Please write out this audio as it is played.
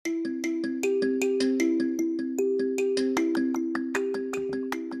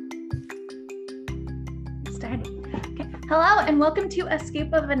Hello and welcome to A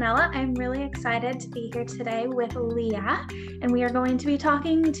Scoop of Vanilla. I'm really excited to be here today with Leah, and we are going to be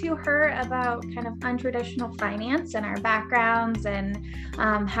talking to her about kind of untraditional finance and our backgrounds and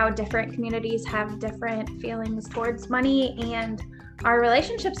how different communities have different feelings towards money and our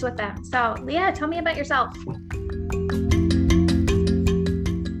relationships with them. So Leah, tell me about yourself.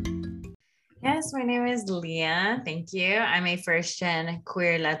 Yes, my name is Leah. Thank you. I'm a first-gen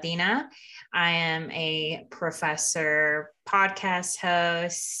queer Latina. I am a professor, podcast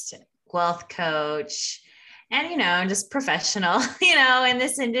host, wealth coach, and, just professional, in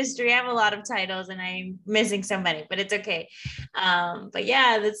this industry. I have a lot of titles and I'm missing so many, but it's okay. But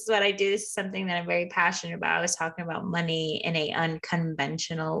yeah, this is what I do. This is something that I'm very passionate about. I was talking about money in an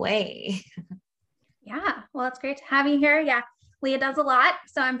unconventional way. Yeah, well, it's great to have you here. Yeah, Leah does a lot,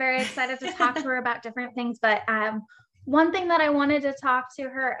 so I'm very excited to talk to her about different things. But one thing that I wanted to talk to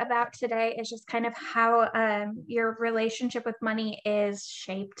her about today is just kind of how your relationship with money is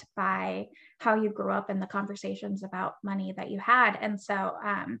shaped by how you grew up and the conversations about money that you had. And so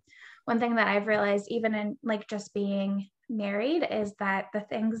one thing that I've realized, even in like just being married, is that the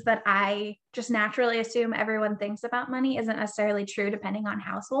things that I just naturally assume everyone thinks about money isn't necessarily true depending on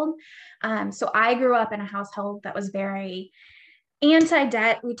household. So I grew up in a household that was very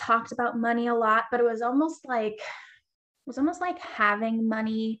anti-debt. We talked about money a lot, but it was almost like having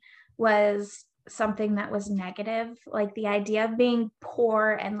money was something that was negative. Like the idea of being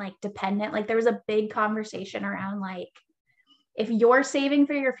poor and like dependent, like there was a big conversation around like, if you're saving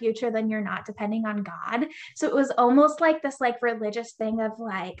for your future, then you're not depending on God. So it was almost like this like religious thing of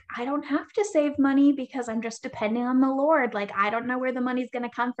like, I don't have to save money because I'm just depending on the Lord. Like, I don't know where the money's going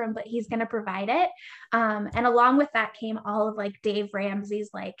to come from, but he's going to provide it. And along with that came all of like Dave Ramsey's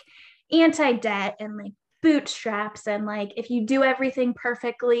like anti-debt and like bootstraps, and like if you do everything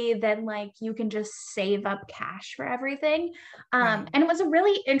perfectly, then like you can just save up cash for everything. And it was a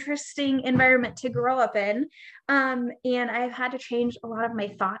really interesting environment to grow up in. And I've had to change a lot of my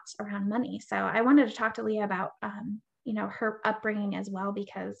thoughts around money. So I wanted to talk to Leah about her upbringing as well,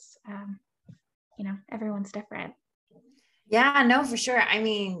 because everyone's different. Yeah, no, for sure. I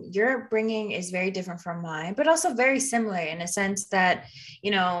mean, your upbringing is very different from mine, but also very similar in a sense that,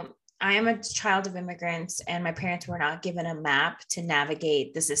 I am a child of immigrants and my parents were not given a map to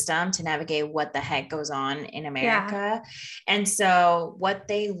navigate the system, to navigate what the heck goes on in America. Yeah. And so what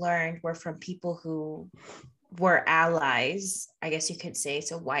they learned were from people who were allies, I guess you could say,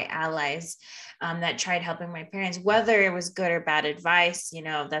 so white allies that tried helping my parents. Whether it was good or bad advice,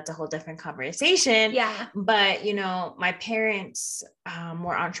 that's a whole different conversation. Yeah. But, my parents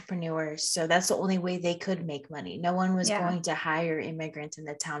were entrepreneurs. So that's the only way they could make money. No one was going to hire immigrants in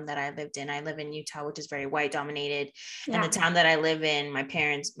the town that I lived in. I live in Utah, which is very white dominated. Yeah. And the town that I live in, my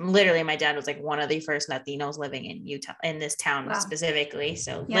parents, literally my dad was like one of the first Latinos living in Utah, in this town specifically.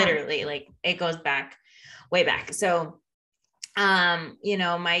 So literally like it goes back way back. So,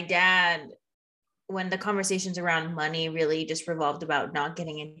 my dad, when the conversations around money really just revolved about not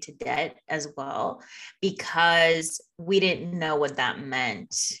getting into debt as well, because we didn't know what that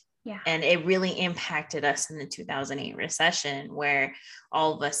meant. Yeah. And it really impacted us in the 2008 recession, where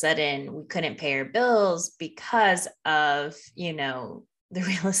all of a sudden we couldn't pay our bills because of, the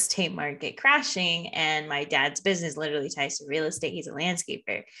real estate market crashing. And my dad's business literally ties to real estate. He's a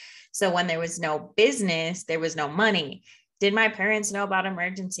landscaper. So when there was no business, there was no money. Did my parents know about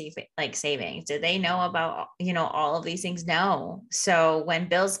emergency like savings? Did they know about, all of these things? No. So when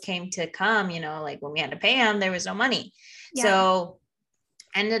bills came to come, like when we had to pay them, there was no money. Yeah. So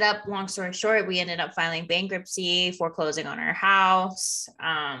ended up, long story short, we ended up filing bankruptcy, foreclosing on our house,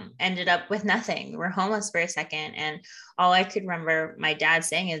 ended up with nothing. We were homeless for a second. And all I could remember my dad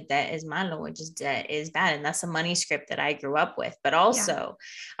saying is debt is malo, which is debt is bad. And that's a money script that I grew up with. But also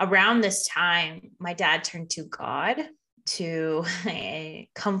around this time, my dad turned to God to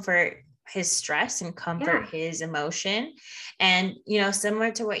comfort his stress and comfort his emotion. And,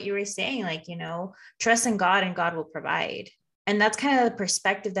 similar to what you were saying, like, trust in God and God will provide. And that's kind of the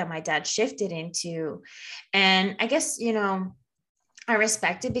perspective that my dad shifted into. And I guess, I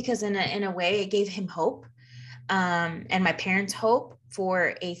respect it because in a way it gave him hope, and my parents hope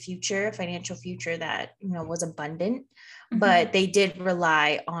for a future, financial future that, was abundant. Mm-hmm. But they did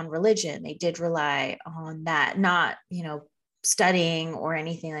rely on religion. They did rely on that, not, studying or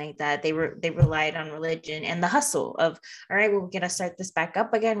anything like that. They relied on religion and the hustle of, all right, well, we're going to start this back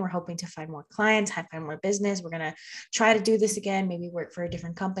up again. We're hoping to find more clients, find more business. We're going to try to do this again, maybe work for a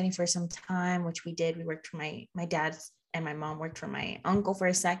different company for some time, which we did. We worked for my dad's, and my mom worked for my uncle for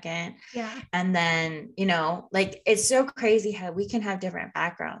a second. Yeah. And then, like, it's so crazy how we can have different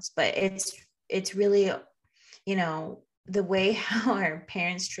backgrounds, but it's really, the way how our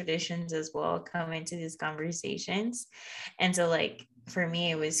parents' traditions as well come into these conversations. And so like for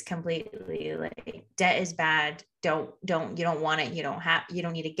me, it was completely like, debt is bad. You don't want it. You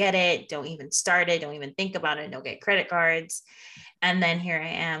don't need to get it. Don't even start it. Don't even think about it. Don't get credit cards. And then here I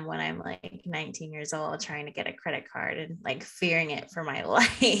am when I'm like 19 years old trying to get a credit card and like fearing it for my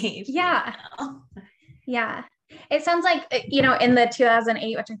life. Yeah. Yeah. It sounds like, in the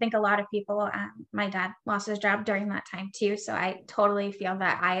 2008, which I think a lot of people, my dad lost his job during that time too. So I totally feel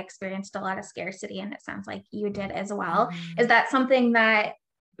that I experienced a lot of scarcity, and it sounds like you did as well. Is that something that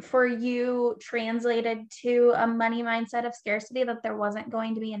for you translated to a money mindset of scarcity, that there wasn't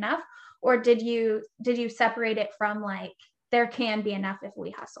going to be enough? Or did you separate it from like, there can be enough if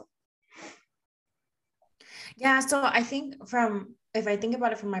we hustle? Yeah. So I think if I think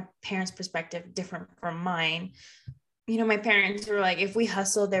about it from my parents' perspective, different from mine, my parents were like, if we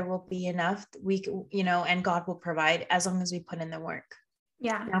hustle, there will be enough. And God will provide as long as we put in the work.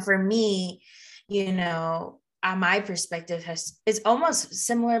 Yeah. Now for me, my perspective is almost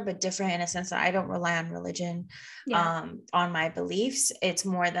similar, but different in a sense that I don't rely on religion, on my beliefs. It's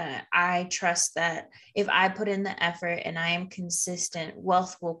more that I trust that if I put in the effort and I am consistent,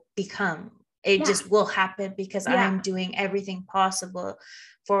 wealth will become. It just will happen because I'm doing everything possible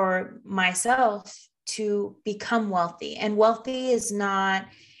for myself to become wealthy. And wealthy is not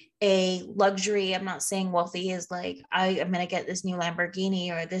a luxury. I'm not saying wealthy is like, I'm going to get this new Lamborghini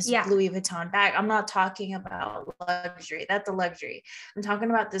or this Louis Vuitton bag. I'm not talking about luxury. That's a luxury. I'm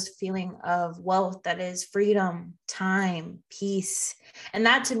talking about this feeling of wealth that is freedom, time, peace. And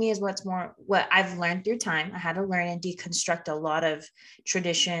that to me is what I've learned through time. I had to learn and deconstruct a lot of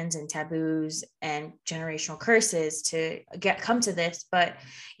traditions and taboos and generational curses to come to this. But,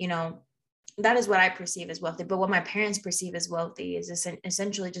 that is what I perceive as wealthy. But what my parents perceive as wealthy is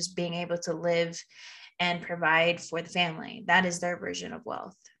essentially just being able to live and provide for the family. That is their version of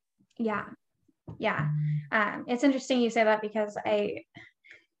wealth. Yeah. Yeah. It's interesting you say that, because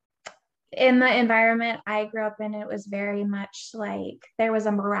in the environment I grew up in, it was very much like there was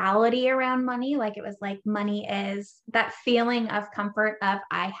a morality around money. Like it was like money is that feeling of comfort of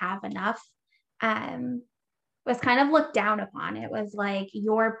I have enough. Was kind of looked down upon. It was like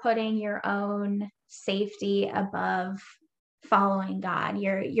you're putting your own safety above following God.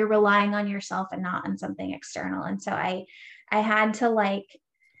 You're relying on yourself and not on something external. And so I had to like,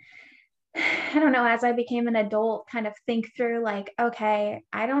 I don't know, as I became an adult, kind of think through like, okay,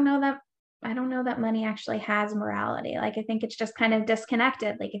 I don't know that money actually has morality. Like I think it's just kind of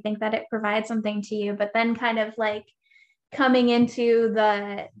disconnected. Like I think that it provides something to you, but then kind of like coming into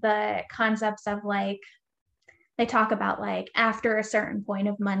the concepts of like, they talk about like after a certain point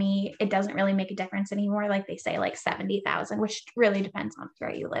of money, it doesn't really make a difference anymore. Like they say like 70,000, which really depends on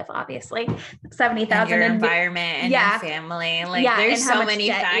where you live, obviously. 70,000 your environment and your family. Like there's so many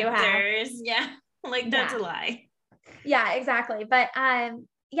factors. Yeah. Like that's a lie. Yeah, exactly. But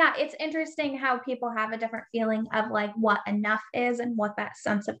it's interesting how people have a different feeling of like what enough is and what that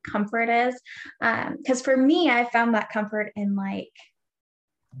sense of comfort is. Because for me, I found that comfort in like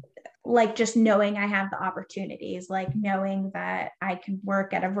just knowing I have the opportunities, like knowing that I can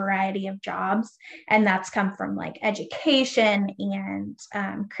work at a variety of jobs. And that's come from like education and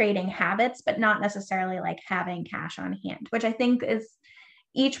creating habits, but not necessarily like having cash on hand, which I think is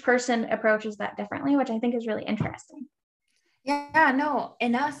each person approaches that differently, which I think is really interesting. Yeah, no,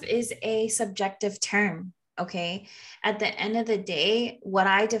 enough is a subjective term. Okay. At the end of the day, what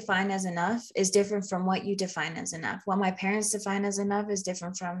I define as enough is different from what you define as enough. What my parents define as enough is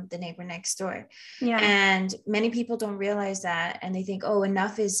different from the neighbor next door. Yeah. And many people don't realize that. And they think, oh,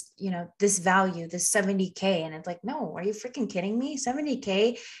 enough is, this value, this 70K. And it's like, no, are you freaking kidding me?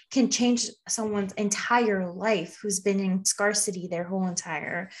 70K can change someone's entire life who's been in scarcity their whole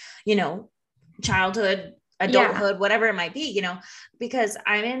entire, childhood, adulthood, whatever it might be, because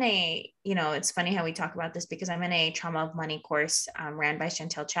I'm in it's funny how we talk about this, because I'm in a trauma of money course ran by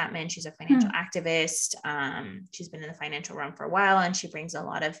Chantel Chapman. She's a financial activist. She's been in the financial realm for a while, and she brings a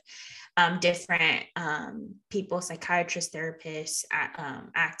lot of different people, psychiatrists, therapists,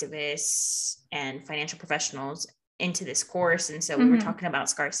 activists, and financial professionals into this course. And so we were talking about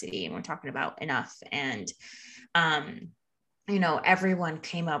scarcity, and we're talking about enough. And everyone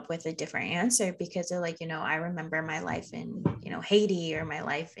came up with a different answer, because they're like, I remember my life in, Haiti, or my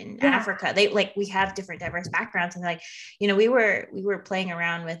life in Africa. We have different diverse backgrounds. And like, we were playing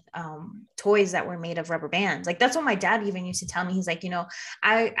around with toys that were made of rubber bands. Like, that's what my dad even used to tell me. He's like,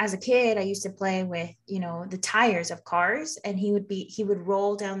 as a kid, I used to play with, the tires of cars, and he would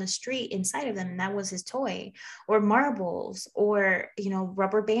roll down the street inside of them. And that was his toy. Or marbles, or,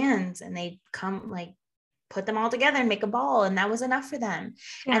 rubber bands. And they come like put them all together and make a ball. And that was enough for them.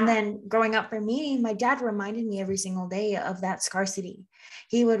 Yeah. And then growing up for me, my dad reminded me every single day of that scarcity.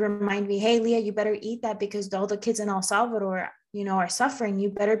 He would remind me, hey, Leah, you better eat that because all the kids in El Salvador, you know, are suffering. You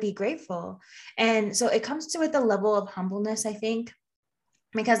better be grateful. And so it comes to with a level of humbleness, I think,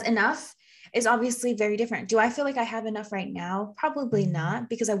 because enough is obviously very different. Do I feel like I have enough right now? Probably not,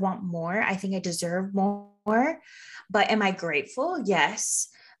 because I want more. I think I deserve more. But am I grateful? Yes.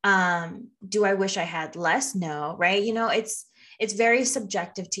 Do I wish I had less? No, right? You know, it's very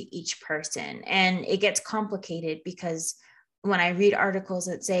subjective to each person, and it gets complicated because when I read articles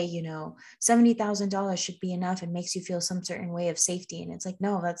that say, you know, $70,000 should be enough and makes you feel some certain way of safety. And it's like,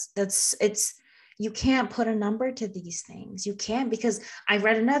 no, it's, you can't put a number to these things. You can't, because I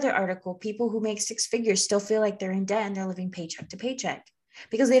read another article, people who make six figures still feel like they're in debt and they're living paycheck to paycheck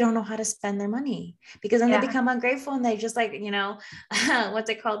because they don't know how to spend their money, because then they become ungrateful and they just like, you know, what's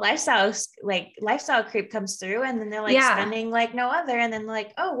it called? Lifestyle creep comes through, and then they're like spending like no other. And then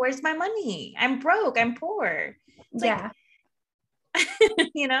like, oh, where's my money? I'm broke. I'm poor. It's like,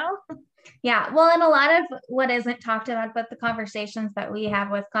 you know? Yeah. Well, and a lot of what isn't talked about, but the conversations that we have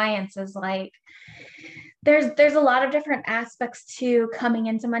with clients is like, there's a lot of different aspects to coming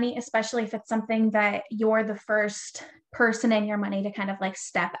into money, especially if it's something that you're the first person in your money to kind of like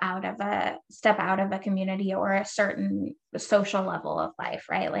step out of a community or a certain social level of life,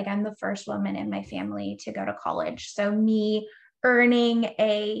 right? Like I'm the first woman in my family to go to college. So me earning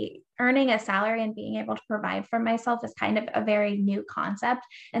a salary and being able to provide for myself is kind of a very new concept.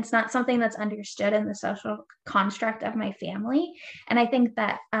 It's not something that's understood in the social construct of my family. And I think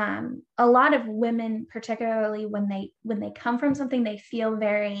that a lot of women, particularly when they come from something, they feel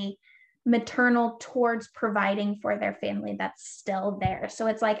very maternal towards providing for their family that's still there. So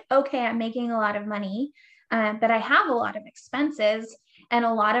it's like, okay, I'm making a lot of money, but I have a lot of expenses. And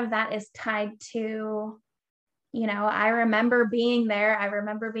a lot of that is tied to, you know, I remember being there. I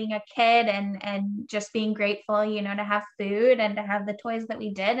remember being a kid and just being grateful, you know, to have food and to have the toys that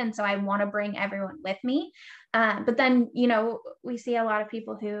we did. And so I want to bring everyone with me. But then, you know, we see a lot of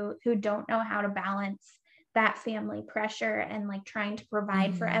people who don't know how to balance that family pressure and like trying to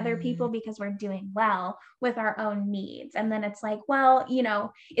provide for other people because we're doing well with our own needs. And then it's like, well, you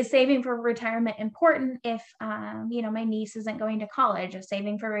know, is saving for retirement important if, you know, my niece isn't going to college? Is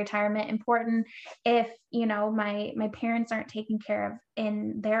saving for retirement important if, you know, my parents aren't taken care of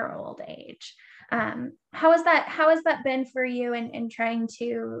in their old age? How has that been for you in trying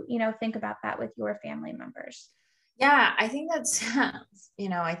to, you know, think about that with your family members? Yeah, I think that's, you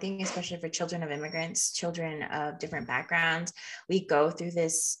know, I think especially for children of immigrants, children of different backgrounds, we go through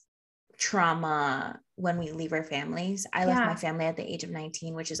this trauma when we leave our families. I left my family at the age of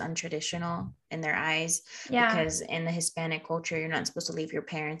 19, which is untraditional in their eyes, because in the Hispanic culture, you're not supposed to leave your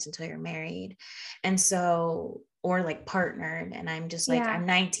parents until you're married. And so, or like partnered. And I'm just like, I'm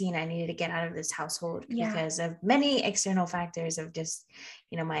 19. I needed to get out of this household because of many external factors of just,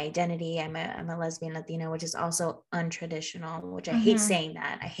 you know, my identity. I'm a lesbian Latina, which is also untraditional, which I hate saying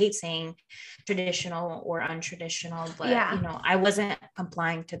that. I hate saying traditional or untraditional, but you know, I wasn't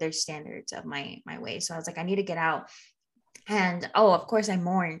complying to their standards of my way. So I was like, I need to get out. And of course I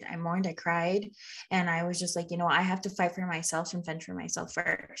mourned, I cried. And I was just like, you know, I have to fight for myself and fend for myself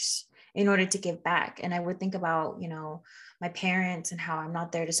first in order to give back. And I would think about, you know, my parents and how I'm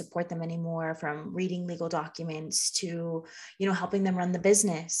not there to support them anymore, from reading legal documents to, you know, helping them run the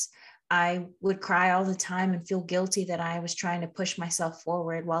business. I would cry all the time and feel guilty that I was trying to push myself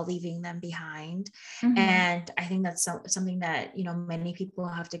forward while leaving them behind. And I think that's something that, you know, many people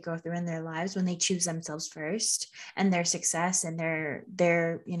have to go through in their lives when they choose themselves first and their success and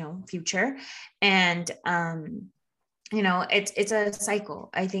their, you know, future. And, you know, it's a cycle.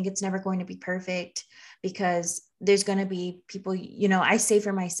 I think it's never going to be perfect because there's going to be people, you know, I say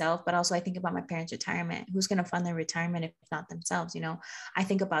for myself, but also I think about my parents' retirement. Who's going to fund their retirement if not themselves? You know, I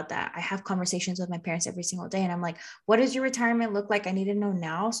think about that. I have conversations with my parents every single day and I'm like, what does your retirement look like? I need to know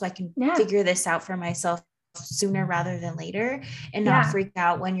now so I can figure this out for myself sooner rather than later, and not freak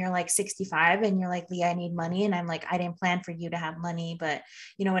out when you're like 65 and you're like, Leah, I need money. And I'm like, I didn't plan for you to have money, but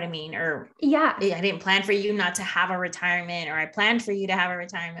you know what I mean? Or I didn't plan for you not to have a retirement, or I planned for you to have a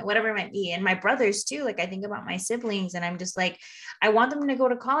retirement, whatever it might be. And my brothers too, like I think about my siblings and I'm just like, I want them to go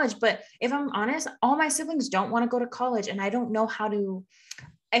to college. But if I'm honest, all my siblings don't want to go to college, and I don't know how to.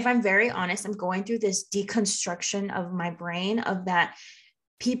 If I'm very honest, I'm going through this deconstruction of my brain of that.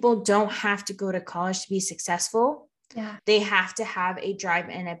 People don't have to go to college to be successful. They have to have a drive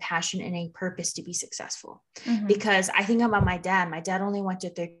and a passion and a purpose to be successful. Because I think about my dad. My dad only went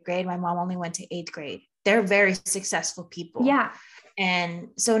to 3rd grade. My mom only went to 8th grade. They're very successful people. And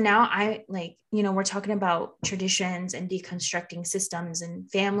so now I like, we're talking about traditions and deconstructing systems and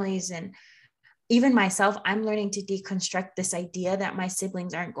families, and even myself, I'm learning to deconstruct this idea that my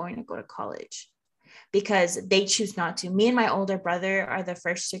siblings aren't going to go to college because they choose not to. Me and my older brother are the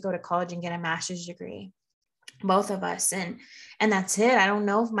first to go to college and get a master's degree, both of us. And that's it. I don't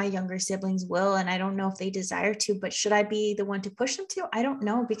know if my younger siblings will, and I don't know if they desire to, but should I be the one to push them to? I don't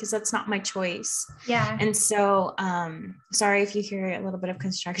know, because that's not my choice. Yeah. And so, sorry if you hear a little bit of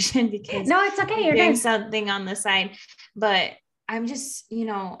construction because no, it's okay. You're doing good. something on the side, but I'm just,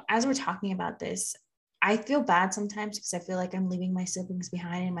 as we're talking about this, I feel bad sometimes because I feel like I'm leaving my siblings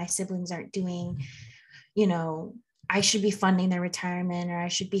behind and my siblings aren't doing, I should be funding their retirement, or I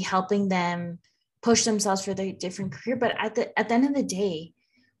should be helping them push themselves for their different career. But at the end of the day,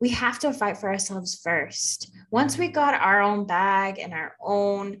 we have to fight for ourselves first. Once we got our own bag and our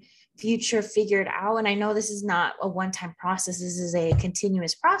own future figured out, and I know this is not a one-time process, this is a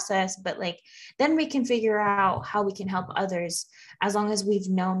continuous process, but like, then we can figure out how we can help others, as long as we've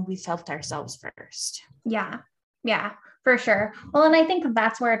helped ourselves first. Yeah, for sure. Well, and I think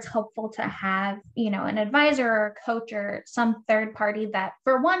that's where it's helpful to have, an advisor or a coach or some third party that,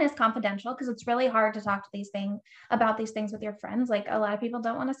 for one, is confidential, because it's really hard to talk to about these things with your friends. Like, a lot of people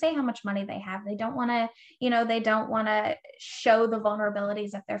don't want to say how much money they have. They don't want to, show the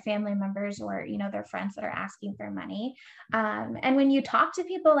vulnerabilities of their family members or, their friends that are asking for money. And when you talk to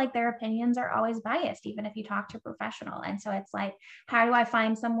people, like, their opinions are always biased, even if you talk to a professional. And so it's like, how do I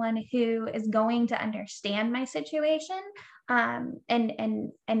find someone who is going to understand my situation,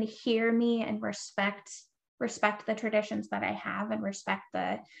 and hear me and respect the traditions that I have, and respect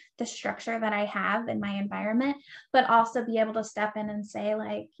the structure that I have in my environment, but also be able to step in and say,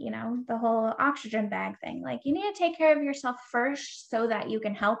 like, the whole oxygen bag thing, like, you need to take care of yourself first so that you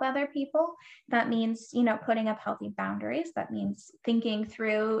can help other people. That means, putting up healthy boundaries. That means thinking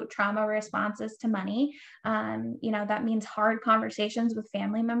through trauma responses to money. That means hard conversations with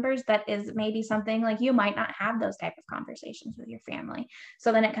family members. That is maybe something like you might not have those type of conversations with your family.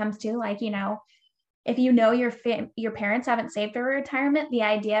 So then it comes to, like, if your parents haven't saved for retirement, the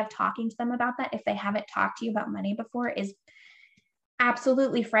idea of talking to them about that, if they haven't talked to you about money before, is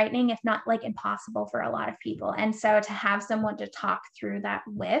absolutely frightening, if not like impossible for a lot of people. And so to have someone to talk through that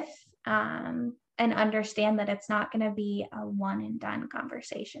with, and understand that it's not going to be a one and done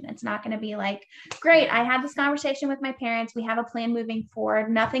conversation. It's not going to be like, great, I had this conversation with my parents, we have a plan moving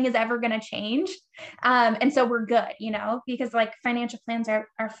forward, nothing is ever going to change. And so we're good, because like financial plans are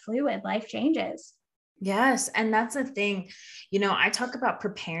fluid, life changes. Yes. And that's the thing, I talk about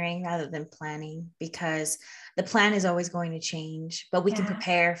preparing rather than planning, because the plan is always going to change, but we can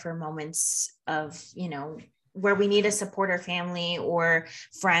prepare for moments of, where we need to support our family or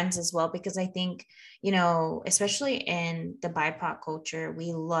friends as well. Because I think, especially in the BIPOC culture,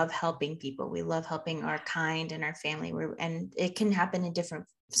 we love helping people. We love helping our kind and our family. And it can happen in different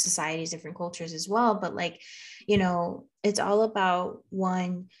societies, different cultures as well. But like, it's all about,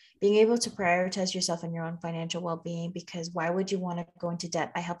 one, being able to prioritize yourself and your own financial well-being, because why would you want to go into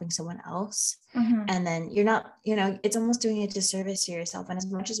debt by helping someone else? Mm-hmm. And then you're not, it's almost doing a disservice to yourself. And as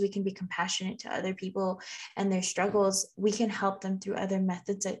much as we can be compassionate to other people and their struggles, we can help them through other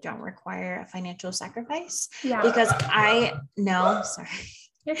methods that don't require a financial sacrifice. Yeah. Because I know,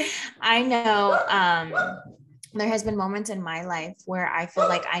 there has been moments in my life where I feel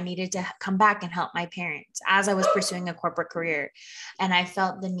like I needed to come back and help my parents as I was pursuing a corporate career. And I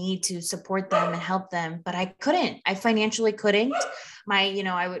felt the need to support them and help them, but I couldn't. I financially couldn't. My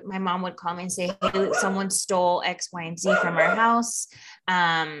mom would call me and say, hey, someone stole X, Y, and Z from our house.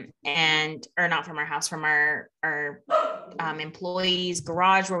 Or not from our house, from our employees'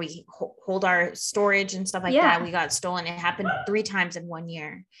 garage where we hold our storage and stuff like that. We got stolen. It happened 3 times in 1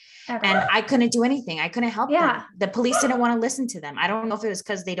 year. Okay. And I couldn't do anything. I couldn't help them. The police didn't want to listen to them. I don't know if it was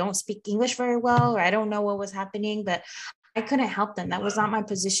because they don't speak English very well, or I don't know what was happening, but I couldn't help them. That was not my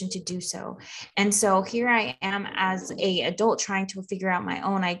position to do so. And so here I am as an adult trying to figure out my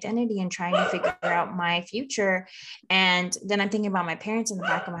own identity and trying to figure out my future. And then I'm thinking about my parents in the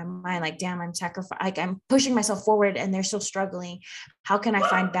back of my mind, like, damn, I'm pushing myself forward and they're still struggling. How can I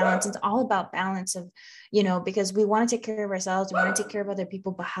find balance? It's all about balance of, because we want to take care of ourselves, we want to take care of other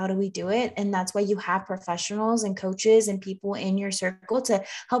people, but how do we do it? And that's why you have professionals and coaches and people in your circle to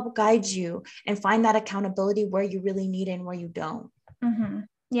help guide you and find that accountability where you really need it and where you don't. Mm-hmm.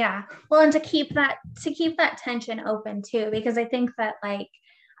 Yeah. Well, and to keep that tension open too, because I think that like,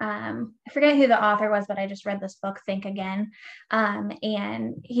 I forget who the author was, but I just read this book, Think Again.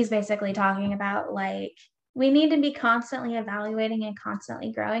 And he's basically talking about like, we need to be constantly evaluating and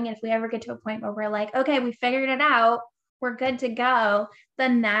constantly growing. And if we ever get to a point where we're like, okay, we figured it out, we're good to go,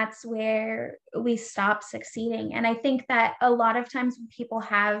 then that's where we stop succeeding. And I think that a lot of times when people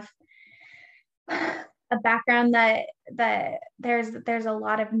have a background that there's a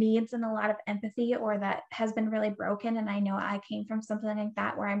lot of needs and a lot of empathy, or that has been really broken. And I know I came from something like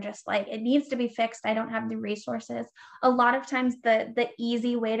that, where I'm just like, it needs to be fixed. I don't have the resources. A lot of times the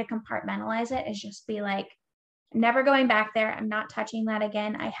easy way to compartmentalize it is just be like, never going back there. I'm not touching that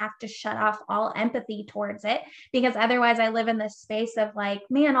again. I have to shut off all empathy towards it, because otherwise I live in this space of like,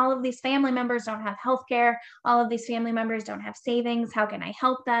 man, all of these family members don't have healthcare. All of these family members don't have savings. How can I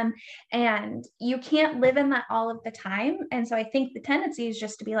help them? And you can't live in that all of the time. And so I think the tendency is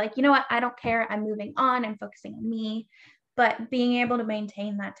just to be like, you know what? I don't care. I'm moving on. I'm focusing on me. But being able to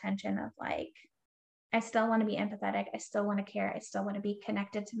maintain that tension of like, I still want to be empathetic. I still want to care. I still want to be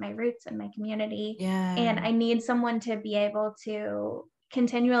connected to my roots and my community. Yeah. And I need someone to be able to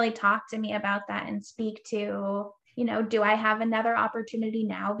continually talk to me about that and speak to, you know, do I have another opportunity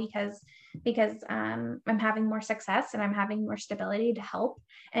now because I'm having more success and I'm having more stability to help?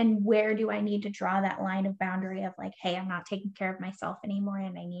 And where do I need to draw that line of boundary of like, hey, I'm not taking care of myself anymore,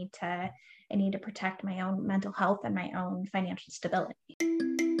 and I need to protect my own mental health and my own financial stability.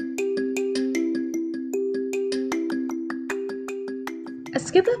 A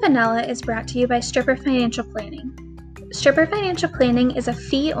Scoop of Vanilla is brought to you by Stripper Financial Planning. Stripper Financial Planning is a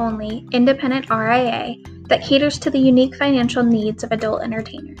fee-only, independent RIA that caters to the unique financial needs of adult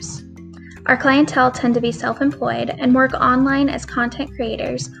entertainers. Our clientele tend to be self-employed and work online as content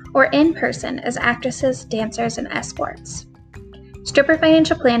creators or in person as actresses, dancers, and escorts. Stripper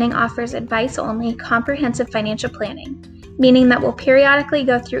Financial Planning offers advice-only, comprehensive financial planning, meaning that we'll periodically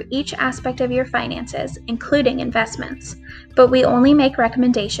go through each aspect of your finances, including investments, but we only make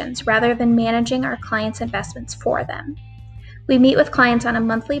recommendations rather than managing our clients' investments for them. We meet with clients on a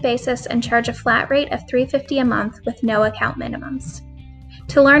monthly basis and charge a flat rate of $350 a month with no account minimums.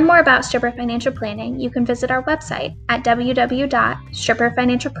 To learn more about Stripper Financial Planning, you can visit our website at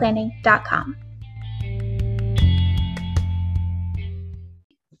www.stripperfinancialplanning.com.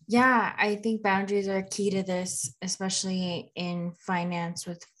 Yeah, I think boundaries are key to this, especially in finance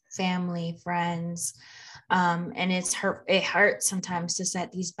with family, friends. And it hurts sometimes to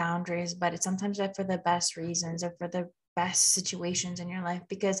set these boundaries, but it's sometimes for the best reasons or for the best situations in your life,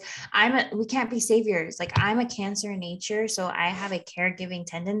 because we can't be saviors. Like, I'm a Cancer in nature, so I have a caregiving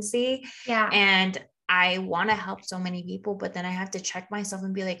tendency. Yeah. And I want to help so many people, but then I have to check myself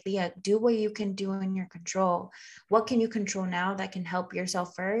and be like, Leah, do what you can do in your control. What can you control now that can help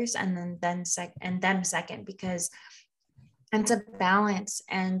yourself first, and then them second, because it's a balance,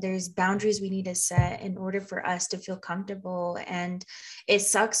 and there's boundaries we need to set in order for us to feel comfortable. And it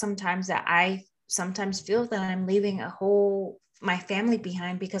sucks sometimes that I sometimes feel that I'm leaving my family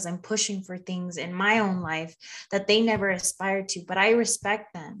behind because I'm pushing for things in my own life that they never aspired to. But I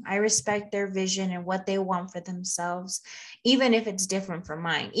respect them. I respect their vision and what they want for themselves, even if it's different from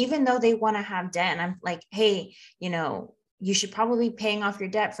mine, even though they want to have debt. And I'm like, hey, you should probably be paying off your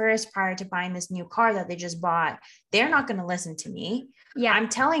debt first prior to buying this new car that they just bought. They're not going to listen to me. Yeah. I'm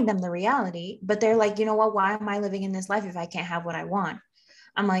telling them the reality, but they're like, you know what? Why am I living in this life if I can't have what I want?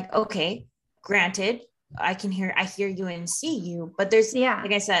 I'm like, okay, granted, I hear you and see you, but there's,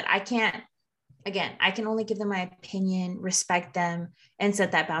 like I said, I can only give them my opinion, respect them, and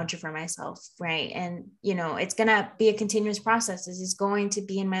set that boundary for myself. Right. And, it's going to be a continuous process. This is going to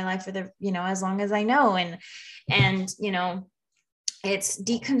be in my life for as long as I know. And, it's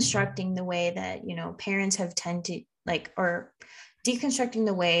deconstructing the way that, parents have tended to or deconstructing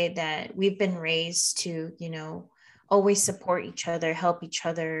the way that we've been raised to, always support each other, help each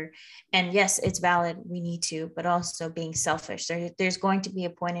other. And yes, it's valid. We need to, but also being selfish. There's going to be a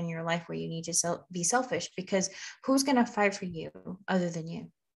point in your life where you need to be selfish, because who's going to fight for you other than you?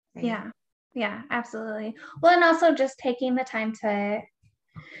 Right? Yeah. Yeah, absolutely. Well, and also just taking the time to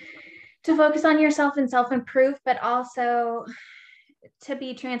focus on yourself and self-improve, but also to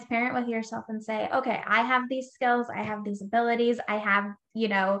be transparent with yourself and say, okay, I have these skills, I have these abilities, I have,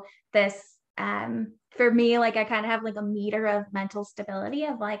 this, for me, like I kind of have like a meter of mental stability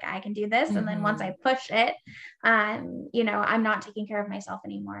of like, I can do this. Mm-hmm. And then once I push it, I'm not taking care of myself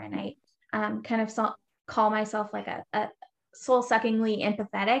anymore. And I kind of call myself like a soul suckingly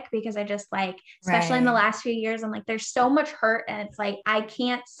empathetic, because I just like, especially in the last few years, I'm like, there's so much hurt, and it's like, I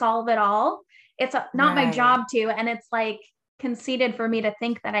can't solve it all. It's not my job to, and it's like conceited for me to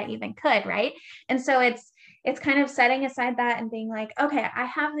think that I even could. Right. And so it's kind of setting aside that and being like, okay, I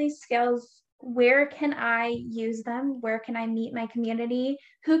have these skills. Where can I use them? Where can I meet my community?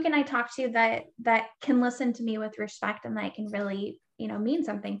 Who can I talk to that can listen to me with respect and that can really, mean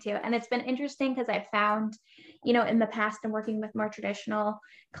something to? And it's been interesting because I've found in the past and working with more traditional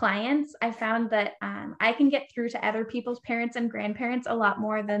clients, I found that I can get through to other people's parents and grandparents a lot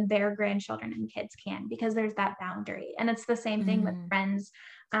more than their grandchildren and kids can, because there's that boundary. And it's the same thing with friends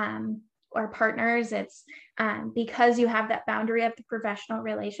or partners. It's because you have that boundary of the professional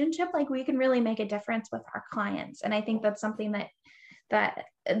relationship, like we can really make a difference with our clients. And I think that's something that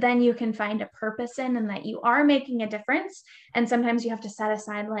then you can find a purpose in, and that you are making a difference. And sometimes you have to set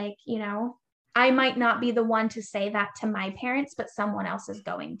aside, like, I might not be the one to say that to my parents, but someone else is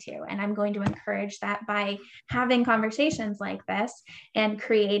going to, and I'm going to encourage that by having conversations like this and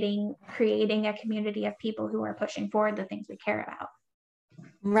creating a community of people who are pushing forward the things we care about.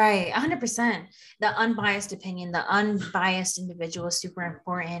 Right. 100%. The unbiased opinion, the unbiased individual is super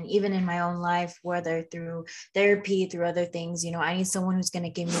important, even in my own life, whether through therapy, through other things. I need someone who's going to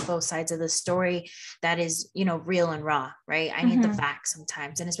give me both sides of the story that is, real and raw, right? I need the facts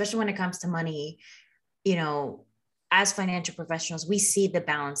sometimes. And especially when it comes to money, as financial professionals, we see the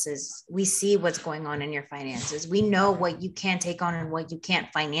balances. We see what's going on in your finances. We know what you can take on and what you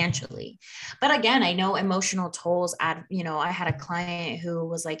can't financially. But again, I know emotional tolls I had a client who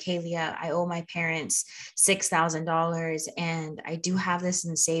was like, hey, Leah, I owe my parents $6,000 and I do have this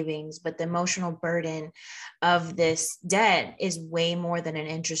in savings, but the emotional burden of this debt is way more than an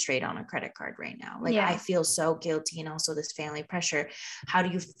interest rate on a credit card right now. Like, I feel so guilty. And also this family pressure. How do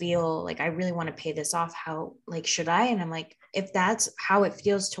you feel? Like, I really want to pay this off. How, like, should I? And I'm like, if that's how it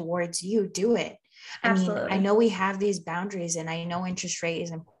feels towards you, do it. Absolutely. I mean, I know we have these boundaries, and I know interest rate is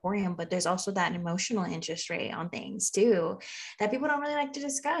important, but there's also that emotional interest rate on things too, that people don't really like to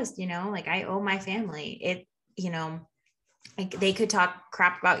discuss, like, I owe my family like, they could talk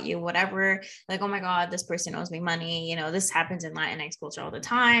crap about you, whatever, like, oh my God, this person owes me money. This happens in Latinx culture all the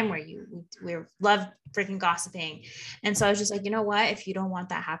time, where we love freaking gossiping. And so I was just like, you know what, if you don't want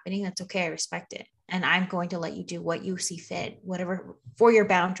that happening, that's okay. I respect it. And I'm going to let you do what you see fit, whatever, for your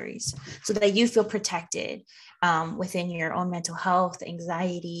boundaries, so that you feel protected within your own mental health,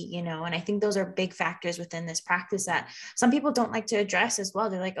 anxiety, and I think those are big factors within this practice that some people don't like to address as well.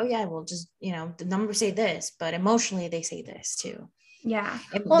 They're like, oh yeah, well, just, the numbers say this, but emotionally they say this too. Yeah.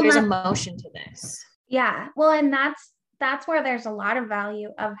 Well, there's emotion to this. Yeah. Well, and that's where there's a lot of value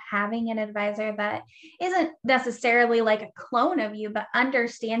of having an advisor that isn't necessarily like a clone of you, but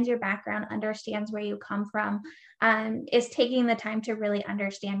understands your background, understands where you come from, is taking the time to really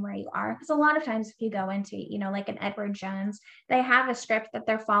understand where you are. Because a lot of times if you go into, like an Edward Jones, they have a script that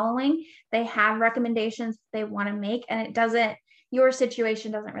they're following, they have recommendations they want to make, and your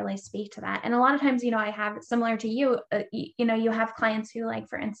situation doesn't really speak to that. And a lot of times, I have, similar to you, you have clients who, like,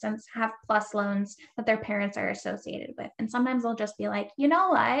 for instance, have plus loans that their parents are associated with. And sometimes they'll just be like, you know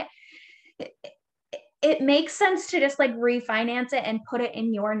what? It makes sense to just like refinance it and put it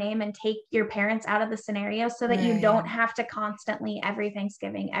in your name and take your parents out of the scenario, so that you don't have to constantly, every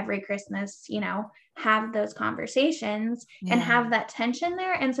Thanksgiving, every Christmas, have those conversations and have that tension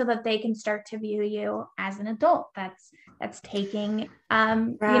there. And so that they can start to view you as an adult that's taking,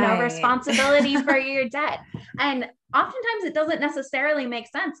 responsibility for your debt. And oftentimes it doesn't necessarily make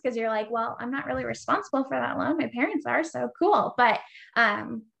sense, because you're like, well, I'm not really responsible for that loan. My parents are, so cool. But,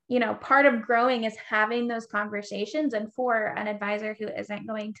 part of growing is having those conversations. And for an advisor who isn't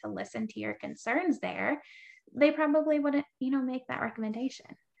going to listen to your concerns there, they probably wouldn't, make that recommendation.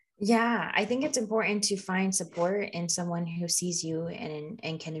 Yeah, I think it's important to find support in someone who sees you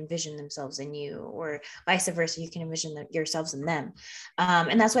and can envision themselves in you, or vice versa. You can envision yourselves in them.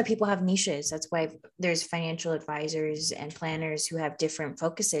 And that's why people have niches. That's why there's financial advisors and planners who have different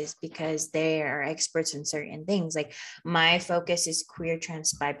focuses, because they are experts in certain things. Like, my focus is queer,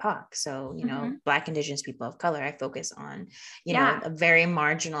 trans, BIPOC. So, Black, Indigenous, people of color. I focus on, a very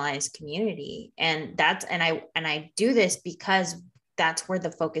marginalized community. And I do this because that's where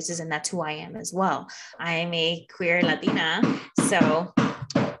the focus is, and that's who I am as well. I am a queer Latina, so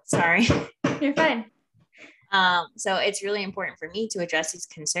sorry. You're fine. So it's really important for me to address these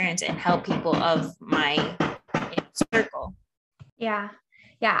concerns and help people of my circle. Yeah.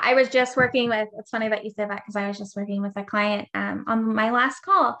 I was just working with, it's funny that you said that, because I was just working with a client on my last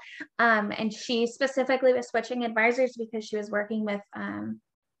call. And she specifically was switching advisors because she was working with,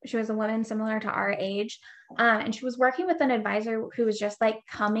 she was a woman similar to our age. And she was working with an advisor who was just like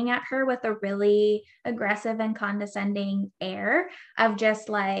coming at her with a really aggressive and condescending air of just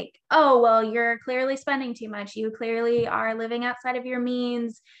like, oh, well, you're clearly spending too much. You clearly are living outside of your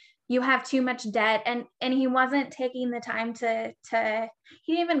means. You have too much debt. And he wasn't taking the time to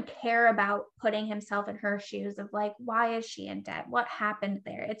he didn't even care about putting himself in her shoes of like, why is she in debt? What happened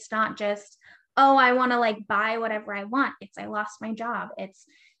there? It's not just, oh, I want to like buy whatever I want. It's, I lost my job. It's,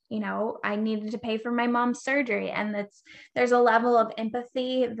 I needed to pay for my mom's surgery. And there's a level of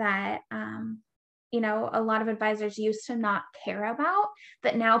empathy that, a lot of advisors used to not care about,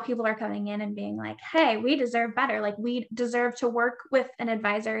 that now people are coming in and being like, hey, we deserve better. Like, we deserve to work with an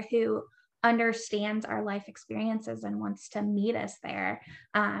advisor who understands our life experiences and wants to meet us there.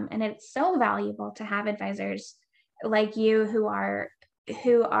 And it's so valuable to have advisors like you who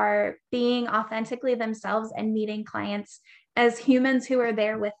are being authentically themselves and meeting clients as humans who are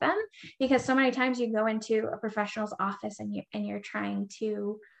there with them. Because so many times you go into a professional's office and you're trying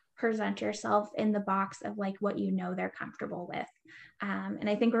to present yourself in the box of like what they're comfortable with. And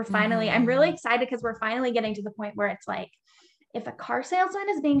I think I'm really excited because we're finally getting to the point where it's like, if a car salesman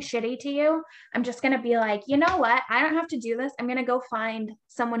is being shitty to you, I'm just going to be like, you know what? I don't have to do this. I'm going to go find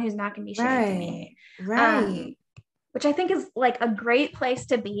someone who's not going to be shitty to me. Right. Which I think is like a great place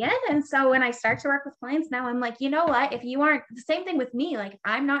to be in. And so when I start to work with clients now, I'm like, you know what? If you aren't, the same thing with me, like,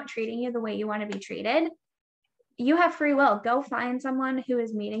 I'm not treating you the way you want to be treated, you have free will. Go find someone who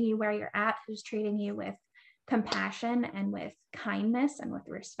is meeting you where you're at, who's treating you with compassion and with kindness and with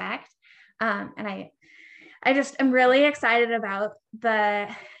respect. And I just am really excited about the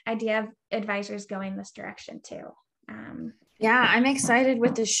idea of advisors going this direction too. Yeah, I'm excited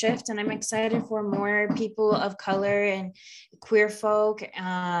with the shift, and I'm excited for more people of color and queer folk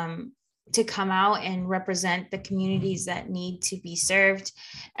to come out and represent the communities that need to be served,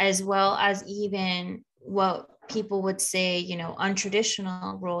 as well as even what people would say,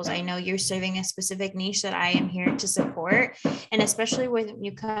 untraditional roles. I know you're serving a specific niche that I am here to support. And especially when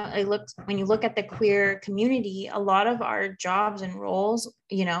you look at the queer community, a lot of our jobs and roles,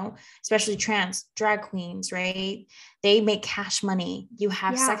 especially trans drag queens, right? They make cash money. You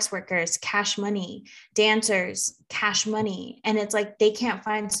have sex workers, cash money, dancers, cash money. And it's like, they can't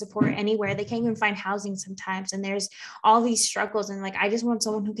find support anywhere. They can't even find housing sometimes. And there's all these struggles. And like, I just want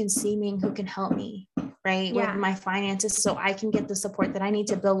someone who can see me and who can help me, right? With my finances, so I can get the support that I need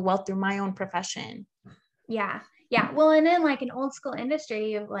to build wealth through my own profession. Yeah. Well, and in like an old school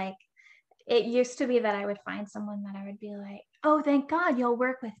industry of like, it used to be that I would find someone that I would be like, oh, thank God you'll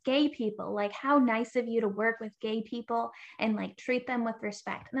work with gay people. Like, how nice of you to work with gay people and like treat them with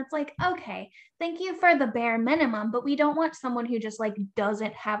respect. And it's like, okay, thank you for the bare minimum, but we don't want someone who just like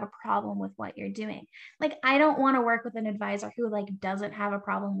doesn't have a problem with what you're doing. Like, I don't want to work with an advisor who like doesn't have a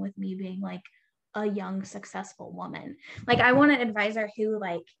problem with me being like a young, successful woman. Like, I want an advisor who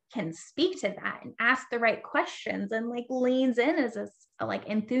like can speak to that and ask the right questions and like leans in as a like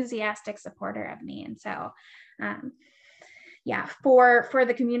enthusiastic supporter of me. And so, for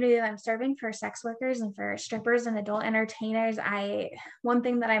the community that I'm serving, for sex workers and for strippers and adult entertainers, one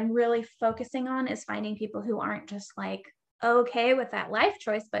thing that I'm really focusing on is finding people who aren't just like okay with that life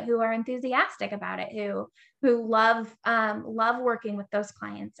choice, but who are enthusiastic about it, who love working with those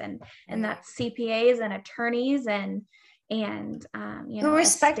clients, and that's CPAs and attorneys and who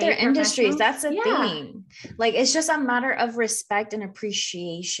respect their industries. That's the thing. Like, it's just a matter of respect and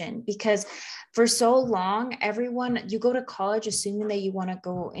appreciation, because for so long, you go to college assuming that you want to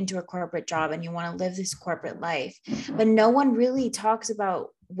go into a corporate job and you want to live this corporate life, but no one really talks about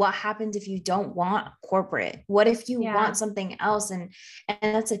what happens if you don't want corporate. What if you want something else? And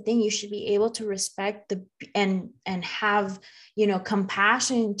that's the thing. You should be able to respect and have,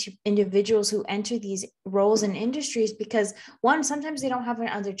 compassion to individuals who enter these roles and industries, because one, sometimes they don't have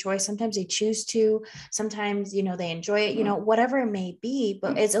another choice. Sometimes they choose to, sometimes, they enjoy it, whatever it may be,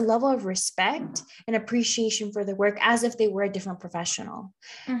 but it's a level of respect and appreciation for the work as if they were a different professional.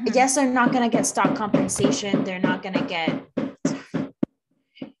 Mm-hmm. Yes, they're not going to get stock compensation. They're not going to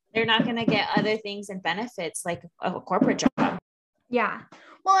get other things and benefits like a corporate job. Yeah.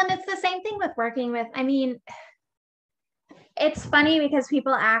 Well, and it's the same thing with working with, it's funny because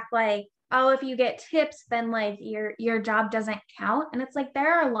people act like, oh, if you get tips, then like your job doesn't count. And it's like,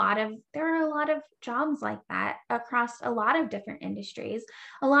 there are a lot of jobs like that across a lot of different industries.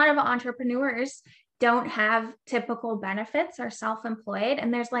 A lot of entrepreneurs don't have typical benefits, or self-employed.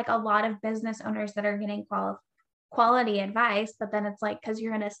 And there's like a lot of business owners that are getting quality advice, but then it's like, because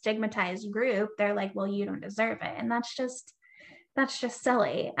you're in a stigmatized group, they're like, well, you don't deserve it. And that's just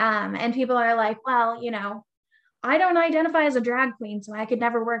silly. And people are like, well, I don't identify as a drag queen, so I could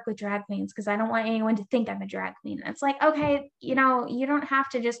never work with drag queens because I don't want anyone to think I'm a drag queen. And it's like, okay, you don't have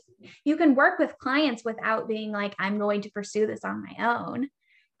to you can work with clients without being like, I'm going to pursue this on my own.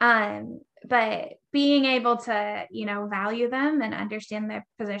 But being able to, value them and understand their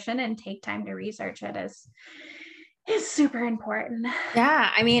position and take time to research it is super important.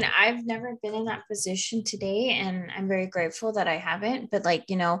 Yeah, I mean, I've never been in that position today, and I'm very grateful that I haven't. But, like,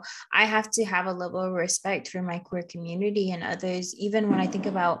 I have to have a level of respect for my queer community and others. Even when I think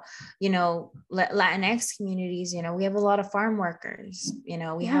about, Latinx communities, we have a lot of farm workers,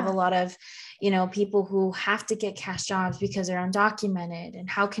 we have a Yeah. lot of, people who have to get cash jobs because they're undocumented. And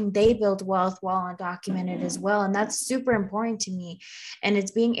how can they build wealth while undocumented as well? And that's super important to me. And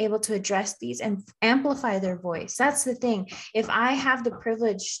it's being able to address these and amplify their voice. That's the thing. If I have the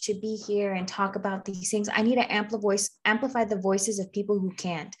privilege to be here and talk about these things, I need to amplify the voices of people who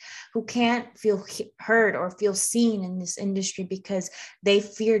can't feel heard or feel seen in this industry because they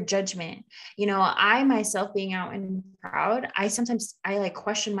fear judgment. I myself, being out and proud, I sometimes like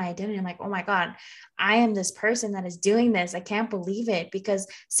question my identity. I'm like, oh my God, I am this person that is doing this. I can't believe it, because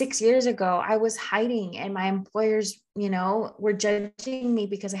 6 years ago I was hiding and my employers, were judging me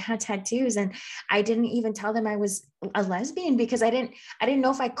because I had tattoos, and I didn't even tell them I was a lesbian because I didn't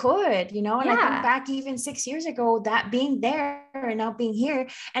know if I could, and I think Yeah. back even 6 years ago, that being there and now being here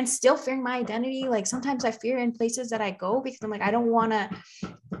and still fearing my identity. Like, sometimes I fear in places that I go because I'm like, I don't want to,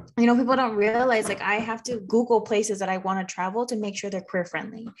 people don't realize, like, I have to Google places that I want to travel to make sure they're queer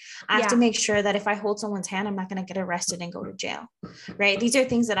friendly. I have to make sure that if I hold someone's hand, I'm not going to get arrested and go to jail. Right. These are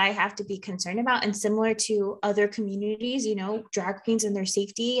things that I have to be concerned about. And similar to other communities, drag queens and their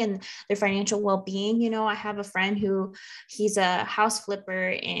safety and their financial well-being. I have a friend who, he's a house flipper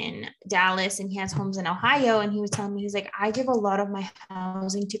in Dallas and he has homes in Ohio. And he was telling me, he's like, I give a lot of my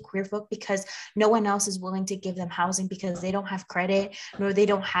housing to queer folk because no one else is willing to give them housing because they don't have credit, nor they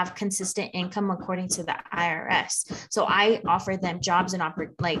don't have consistent income according to the IRS. So I offer them jobs and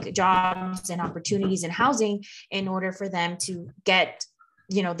opportunities in housing in order for them to get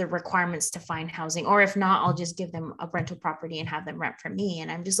the requirements to find housing. Or if not, I'll just give them a rental property and have them rent from me. And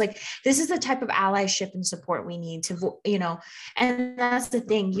I'm just like, this is the type of allyship and support we need to, and that's the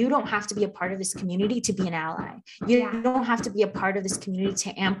thing. You don't have to be a part of this community to be an ally. You don't have to be a part of this community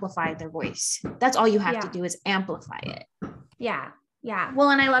to amplify their voice. That's all you have to do, is amplify it. Yeah. Yeah. Well,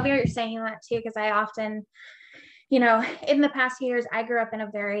 and I love you're saying that too, because I often, in the past years, I grew up in a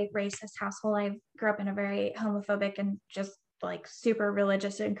very racist household. I grew up in a very homophobic and just like super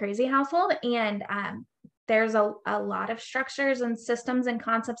religious and crazy household. And there's a lot of structures and systems and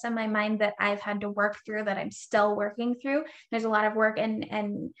concepts in my mind that I've had to work through, that I'm still working through. There's a lot of work.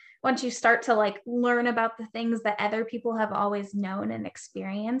 And once you start to like learn about the things that other people have always known and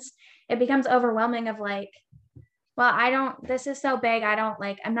experienced, it becomes overwhelming of like, well, this is so big.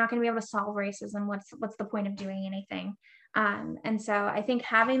 I'm not going to be able to solve racism. What's the point of doing anything? And so I think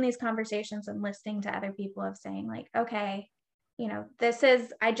having these conversations and listening to other people of saying like, okay,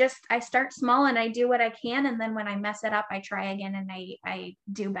 I start small and I do what I can. And then when I mess it up, I try again and I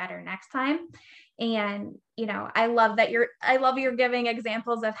do better next time. And, I love you're giving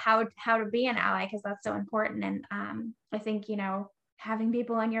examples of how to be an ally, because that's so important. And I think, having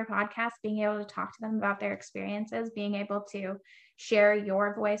people on your podcast, being able to talk to them about their experiences, being able to share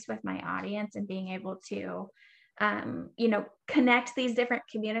your voice with my audience, and being able to, connect these different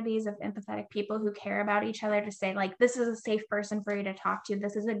communities of empathetic people who care about each other, to say like, this is a safe person for you to talk to.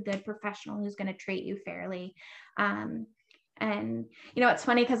 This is a good professional who's going to treat you fairly. And, it's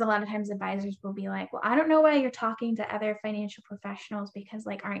funny because a lot of times advisors will be like, well, I don't know why you're talking to other financial professionals, because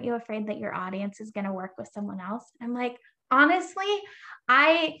like, aren't you afraid that your audience is going to work with someone else? I'm like, honestly,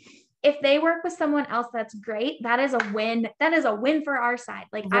 if they work with someone else, that's great. That is a win. That is a win for our side.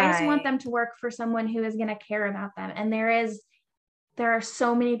 Like, right. I just want them to work for someone who is going to care about them. And there are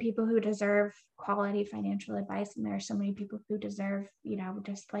so many people who deserve quality financial advice. And there are so many people who deserve,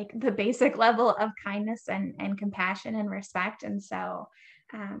 just like the basic level of kindness and compassion and respect. And so,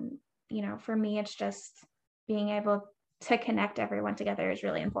 for me, it's just being able to connect everyone together is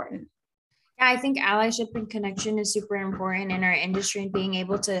really important. Yeah, I think allyship and connection is super important in our industry, and being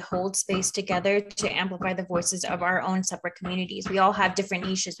able to hold space together to amplify the voices of our own separate communities. We all have different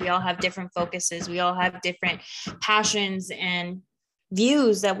niches. We all have different focuses. We all have different passions and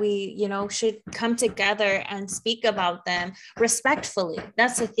views that we, should come together and speak about them respectfully.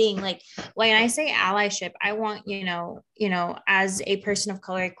 That's the thing. Like, when I say allyship, I want, as a person of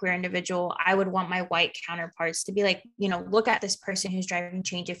color, a queer individual, I would want my white counterparts to be like, look at this person who's driving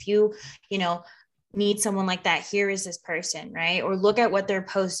change. If you need someone like that, here is this person, right? Or look at what they're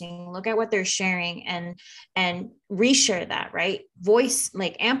posting, look at what they're sharing, and reshare that, right? Voice,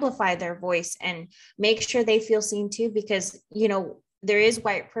 like, amplify their voice and make sure they feel seen too, because, there is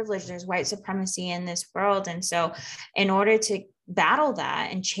white privilege, there's white supremacy in this world. And so in order to battle that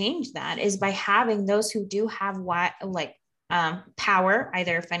and change that is by having those who do have power,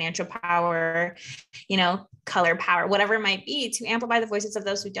 either financial power, color power, whatever it might be, to amplify the voices of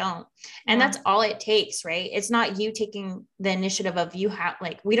those who don't. And that's all it takes, right? It's not you taking the initiative of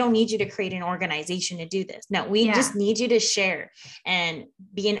we don't need you to create an organization to do this. No, we just need you to share and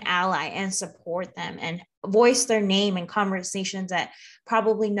be an ally and support them and voice their name in conversations that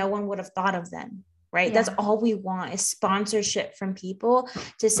probably no one would have thought of them. Right. That's all we want, is sponsorship from people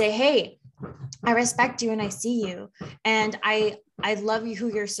to say, hey, I respect you and I see you. And I love you, who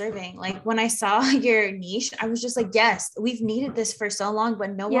you're serving. Like when I saw your niche, I was just like, yes, we've needed this for so long,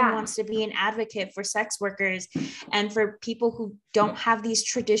 but no one wants to be an advocate for sex workers and for people who don't have these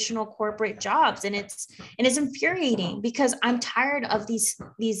traditional corporate jobs. And it's infuriating, because I'm tired of these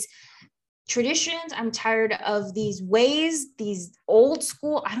traditions. I'm tired of these ways, these old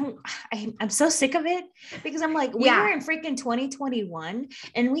school. I'm so sick of it, because I'm like, we are in freaking 2021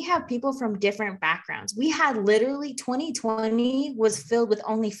 and we have people from different backgrounds. We had literally 2020 was filled with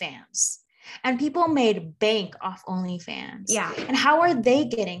OnlyFans. And people made bank off OnlyFans. Yeah. And how are they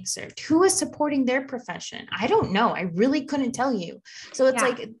getting served? Who is supporting their profession? I don't know. I really couldn't tell you. So it's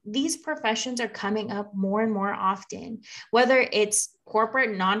like these professions are coming up more and more often, whether it's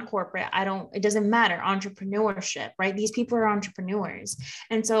corporate, non-corporate, it doesn't matter. Entrepreneurship, right? These people are entrepreneurs.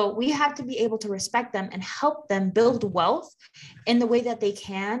 And so we have to be able to respect them and help them build wealth in the way that they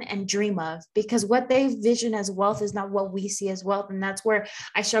can and dream of, because what they vision as wealth is not what we see as wealth. And that's where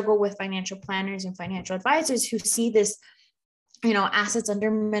I struggle with financial planners and financial advisors who see this, assets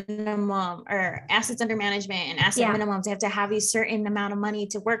under minimum or assets under management and asset minimums. They have to have a certain amount of money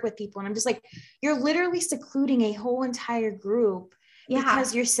to work with people. And I'm just like, you're literally secluding a whole entire group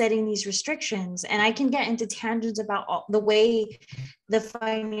because you're setting these restrictions. And I can get into tangents about the way the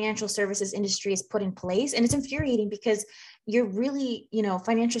financial services industry is put in place. And it's infuriating, because you're really,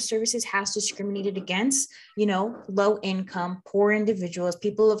 financial services has discriminated against, low income, poor individuals,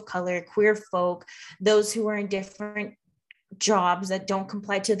 people of color, queer folk, those who are in different jobs that don't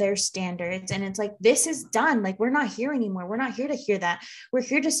comply to their standards. And it's like, this is done. Like, we're not here anymore. We're not here to hear that. We're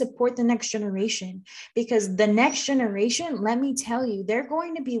here to support the next generation, because the next generation, let me tell you, they're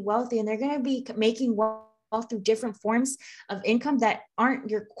going to be wealthy and they're going to be making wealth through different forms of income that aren't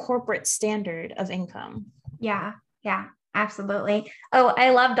your corporate standard of income. Yeah. Yeah, absolutely. Oh, I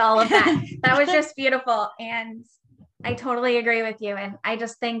loved all of that. That was just beautiful. And I totally agree with you. And I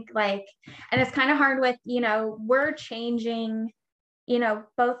just think and it's kind of hard with, we're changing,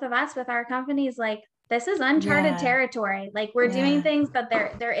 both of us with our companies, this is uncharted territory. We're doing things that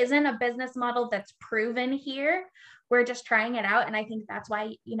there isn't a business model that's proven here. We're just trying it out. And I think that's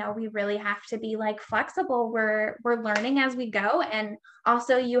why, we really have to be flexible. We're learning as we go. And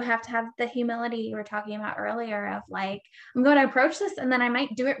also you have to have the humility you were talking about earlier of I'm going to approach this and then I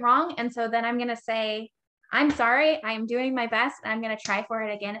might do it wrong. And so then I'm going to say, I'm sorry, I'm doing my best. And I'm going to try for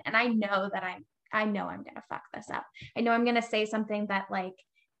it again. And I know that I'm going to fuck this up. I know I'm going to say something that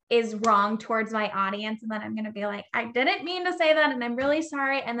is wrong towards my audience. And then I'm going to be like, I didn't mean to say that. And I'm really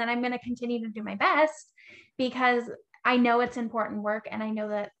sorry. And then I'm going to continue to do my best, because I know it's important work. And I know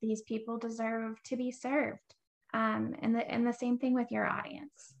that these people deserve to be served. And the same thing with your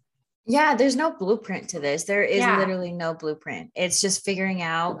audience. Yeah, there's no blueprint to this. There is literally no blueprint. It's just figuring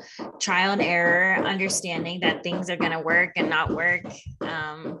out, trial and error, understanding that things are going to work and not work.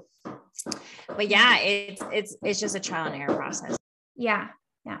 But yeah, it's just a trial and error process. Yeah.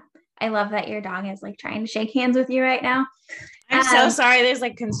 Yeah. I love that your dog is trying to shake hands with you right now. I'm so sorry. There's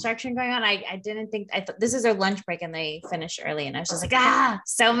construction going on. I didn't think, I thought this is their lunch break and they finished early, and I was just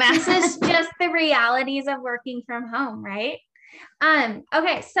so mad. This is just the realities of working from home, right?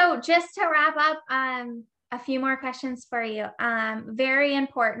 Okay. So just to wrap up, a few more questions for you. Very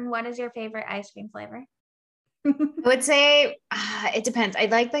important. What is your favorite ice cream flavor? I would say it depends. I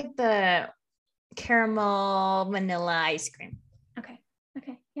like the caramel vanilla ice cream. Okay.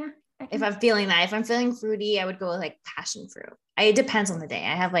 Yeah. If I'm feeling that, if I'm feeling fruity, I would go with passion fruit. It depends on the day.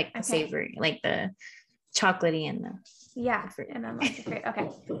 I have the savory, the chocolatey and the fruit. And then the fruit. Okay.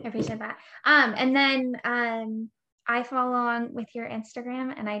 I appreciate that. And then, I follow along with your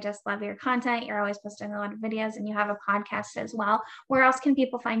Instagram and I just love your content. You're always posting a lot of videos and you have a podcast as well. Where else can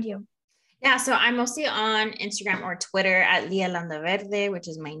people find you? Yeah, so I'm mostly on Instagram or Twitter at Lia Landaverde, which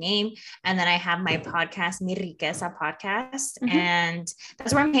is my name. And then I have my podcast, Mi Riqueza Podcast. Mm-hmm. And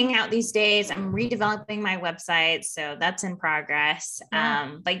that's where I'm hanging out these days. I'm redeveloping my website, so that's in progress.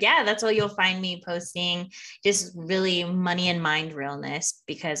 Yeah. But yeah, that's where you'll find me posting, just really money and mind realness,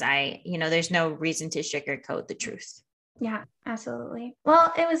 because there's no reason to sugarcoat the truth. Yeah, absolutely.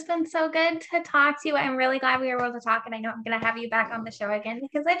 Well, it has been so good to talk to you. I'm really glad we were able to talk, and I know I'm going to have you back on the show again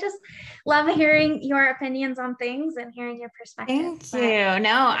because I just love hearing your opinions on things and hearing your perspective. Thank you.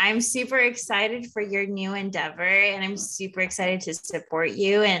 No, I'm super excited for your new endeavor, and I'm super excited to support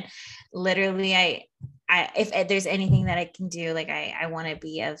you. And literally, I if there's anything that I can do, like I want to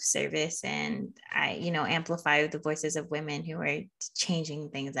be of service, and I, amplify the voices of women who are changing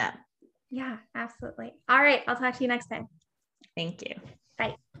things up. Yeah, absolutely. All right. I'll talk to you next time. Thank you.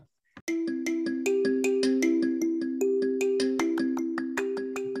 Bye.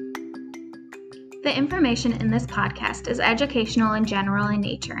 The information in this podcast is educational and general in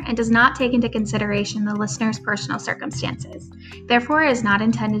nature and does not take into consideration the listener's personal circumstances. Therefore, it is not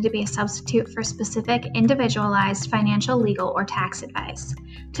intended to be a substitute for specific, individualized financial, legal, or tax advice.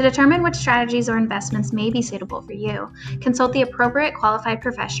 To determine which strategies or investments may be suitable for you, consult the appropriate qualified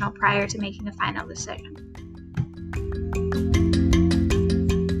professional prior to making a final decision.